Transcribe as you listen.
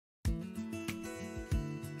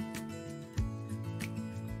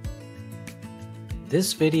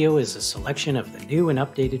This video is a selection of the new and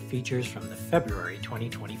updated features from the February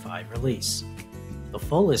 2025 release. The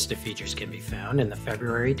full list of features can be found in the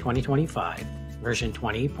February 2025 version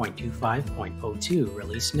 20.25.02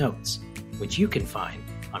 release notes, which you can find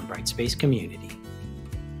on Brightspace Community.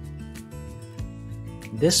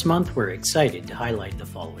 This month, we're excited to highlight the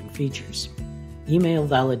following features. Email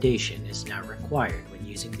validation is now required when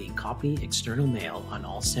using the Copy External Mail on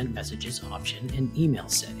All Sent Messages option in email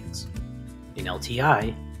settings. In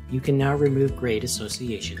LTI, you can now remove grade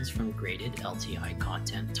associations from graded LTI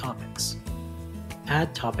content topics.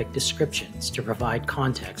 Add topic descriptions to provide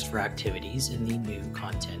context for activities in the new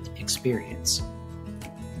content experience.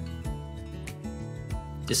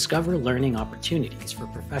 Discover learning opportunities for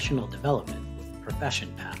professional development with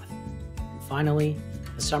Profession Path. And finally,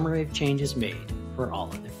 a summary of changes made for all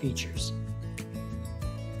other features.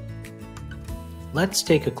 Let's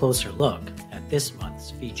take a closer look at this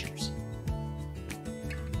month's features.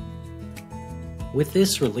 With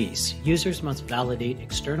this release, users must validate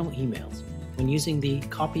external emails when using the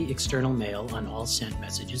Copy External Mail on All Sent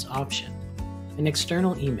Messages option. An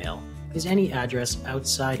external email is any address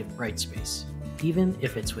outside of Brightspace, even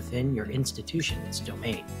if it's within your institution's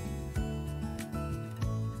domain.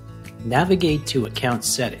 Navigate to Account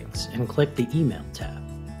Settings and click the Email tab.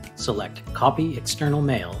 Select Copy External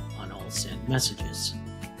Mail on All Sent Messages.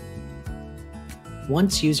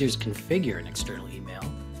 Once users configure an external email,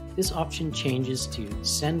 this option changes to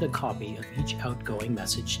Send a copy of each outgoing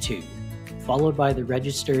message to, followed by the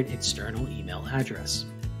registered external email address.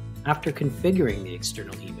 After configuring the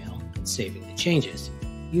external email and saving the changes,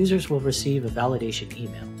 users will receive a validation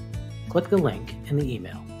email. Click the link in the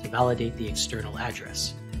email to validate the external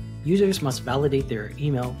address. Users must validate their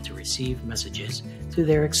email to receive messages to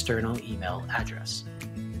their external email address.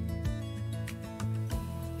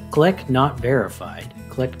 Click Not Verified.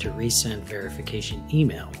 Click to resend verification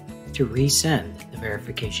email to resend the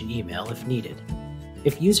verification email if needed.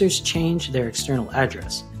 If users change their external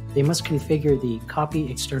address, they must configure the Copy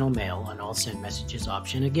External Mail on All Sent Messages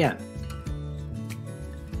option again.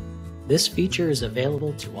 This feature is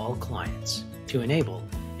available to all clients. To enable,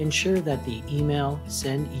 ensure that the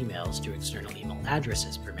Send Emails to External Email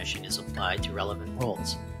Addresses permission is applied to relevant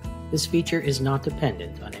roles. This feature is not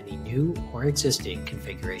dependent on any new or existing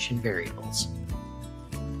configuration variables.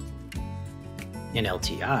 In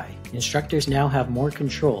LTI, instructors now have more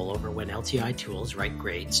control over when LTI tools write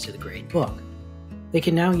grades to the gradebook. They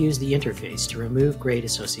can now use the interface to remove grade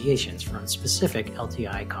associations from specific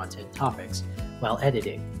LTI content topics while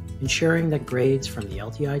editing, ensuring that grades from the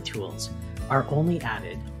LTI tools are only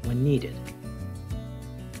added when needed.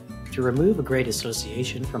 To remove a grade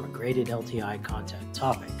association from a graded LTI content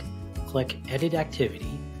topic, click Edit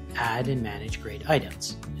Activity, Add and Manage Grade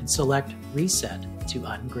Items, and select Reset to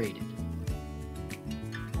Ungraded.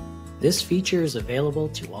 This feature is available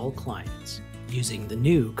to all clients using the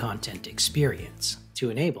new content experience. To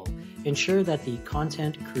enable, ensure that the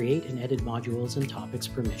Content Create and Edit modules and topics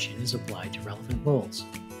permission is applied to relevant roles.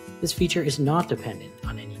 This feature is not dependent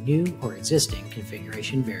on any new or existing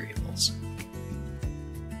configuration variables.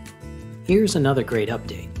 Here's another great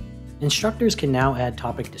update. Instructors can now add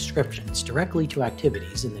topic descriptions directly to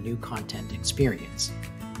activities in the new content experience.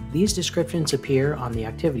 These descriptions appear on the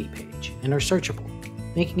activity page and are searchable,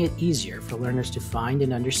 making it easier for learners to find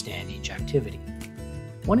and understand each activity.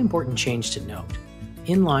 One important change to note: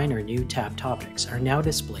 inline or new tab topics are now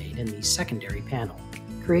displayed in the secondary panel,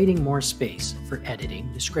 creating more space for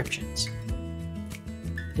editing descriptions.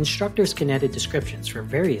 Instructors can edit descriptions for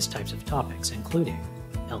various types of topics, including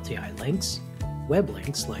LTI links, web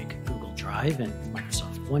links like Google Drive and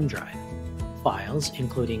Microsoft OneDrive, files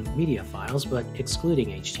including media files but excluding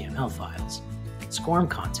HTML files, SCORM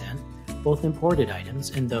content, both imported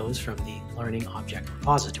items and those from the Learning Object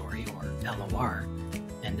Repository or LOR,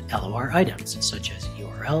 and LOR items such as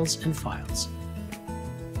URLs and files.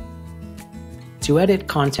 To edit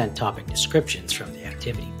content topic descriptions from the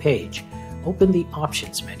activity page, open the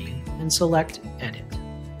Options menu and select Edit.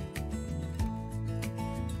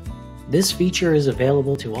 This feature is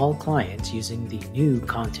available to all clients using the new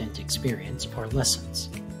content experience or lessons.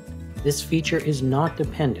 This feature is not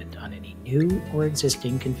dependent on any new or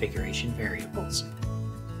existing configuration variables.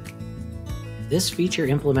 This feature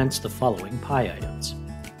implements the following PI items: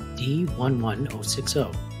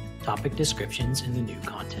 D11060, topic descriptions in the new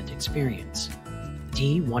content experience;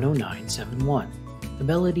 D10971,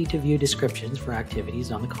 ability to view descriptions for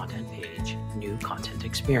activities on the content page, new content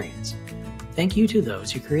experience. Thank you to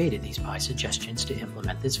those who created these PI suggestions to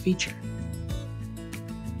implement this feature.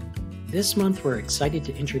 This month, we're excited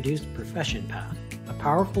to introduce Profession Path, a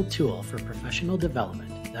powerful tool for professional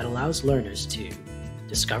development that allows learners to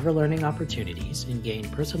discover learning opportunities, and gain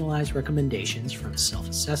personalized recommendations from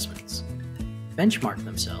self-assessments, benchmark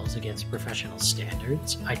themselves against professional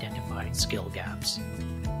standards, identifying skill gaps,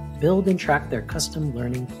 build and track their custom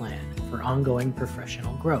learning plan for ongoing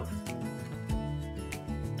professional growth.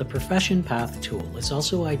 The Profession Path tool is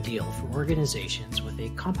also ideal for organizations with a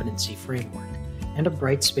competency framework and a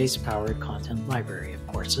Brightspace-powered content library of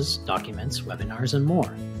courses, documents, webinars, and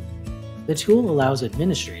more. The tool allows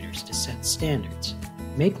administrators to set standards,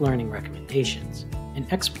 make learning recommendations, and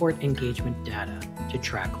export engagement data to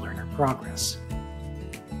track learner progress.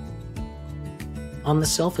 On the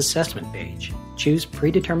self-assessment page, choose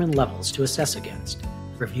predetermined levels to assess against,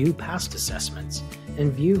 review past assessments,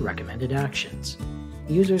 and view recommended actions.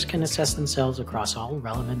 Users can assess themselves across all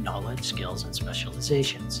relevant knowledge, skills, and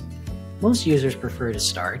specializations. Most users prefer to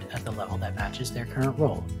start at the level that matches their current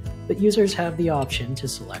role, but users have the option to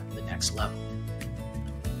select the next level.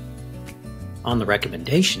 On the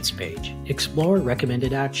recommendations page, explore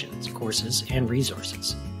recommended actions, courses, and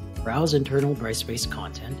resources. Browse internal Brightspace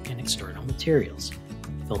content and external materials.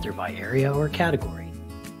 Filter by area or category,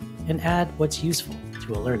 and add what's useful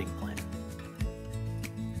to a learning plan.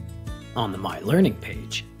 On the My Learning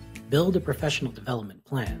page, build a professional development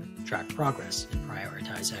plan, track progress, and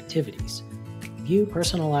prioritize activities. View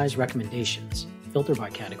personalized recommendations, filter by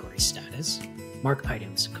category status, mark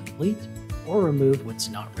items complete, or remove what's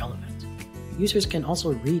not relevant. Users can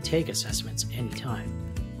also retake assessments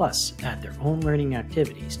anytime, plus add their own learning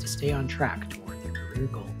activities to stay on track toward their career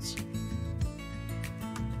goals.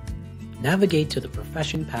 Navigate to the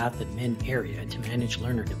Profession Path Admin area to manage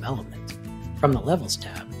learner development. From the Levels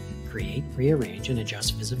tab, create, rearrange, and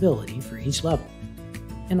adjust visibility for each level.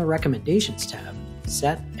 In the Recommendations tab,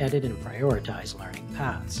 set, edit, and prioritize learning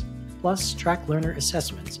paths, plus track learner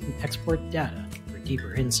assessments and export data for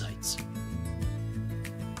deeper insights.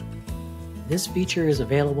 This feature is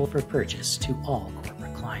available for purchase to all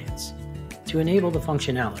corporate clients. To enable the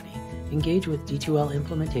functionality, engage with D2L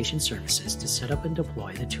Implementation Services to set up and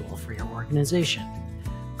deploy the tool for your organization.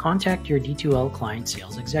 Contact your D2L client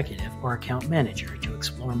sales executive or account manager to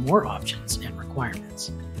explore more options and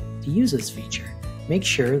requirements. To use this feature, make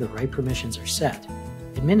sure the right permissions are set.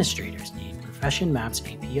 Administrators need Profession Maps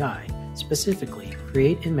API, specifically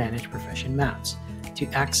Create and Manage Profession Maps, to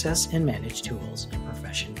access and manage tools in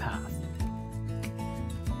Profession Path.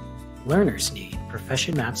 Learners need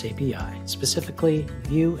Profession Maps API, specifically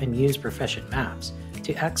View and Use Profession Maps,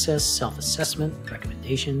 to access self-assessment,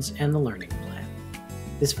 recommendations, and the learning plan.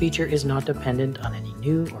 This feature is not dependent on any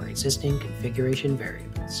new or existing configuration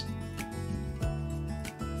variables.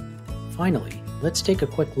 Finally, let's take a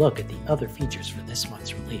quick look at the other features for this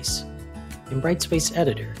month's release. In Brightspace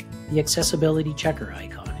Editor, the Accessibility Checker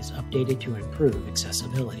icon is updated to improve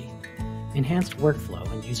accessibility. Enhanced workflow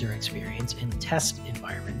and user experience in test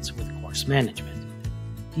environments with course management.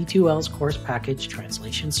 D2L's Course Package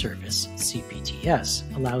Translation Service,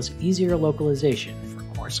 CPTS, allows easier localization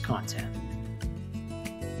for course content.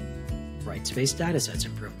 Brightspace Datasets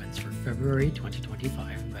improvements for February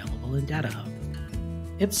 2025 available in Data Hub.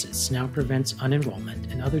 Ipsis now prevents unenrollment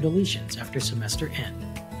and other deletions after semester end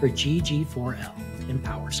for GG4L and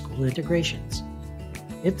PowerSchool integrations.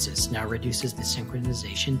 Ipsis now reduces the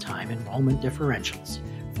synchronization time enrollment differentials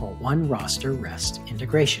for one roster REST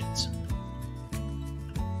integrations.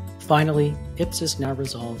 Finally, Ipsis now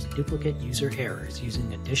resolves duplicate user errors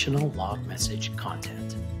using additional log message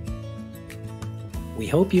content. We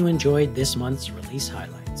hope you enjoyed this month's release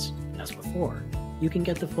highlights. As before, you can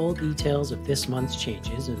get the full details of this month's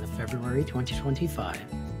changes in the February 2025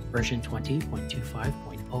 version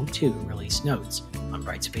 20.25.02 release notes on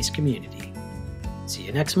Brightspace Community. See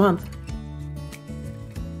you next month!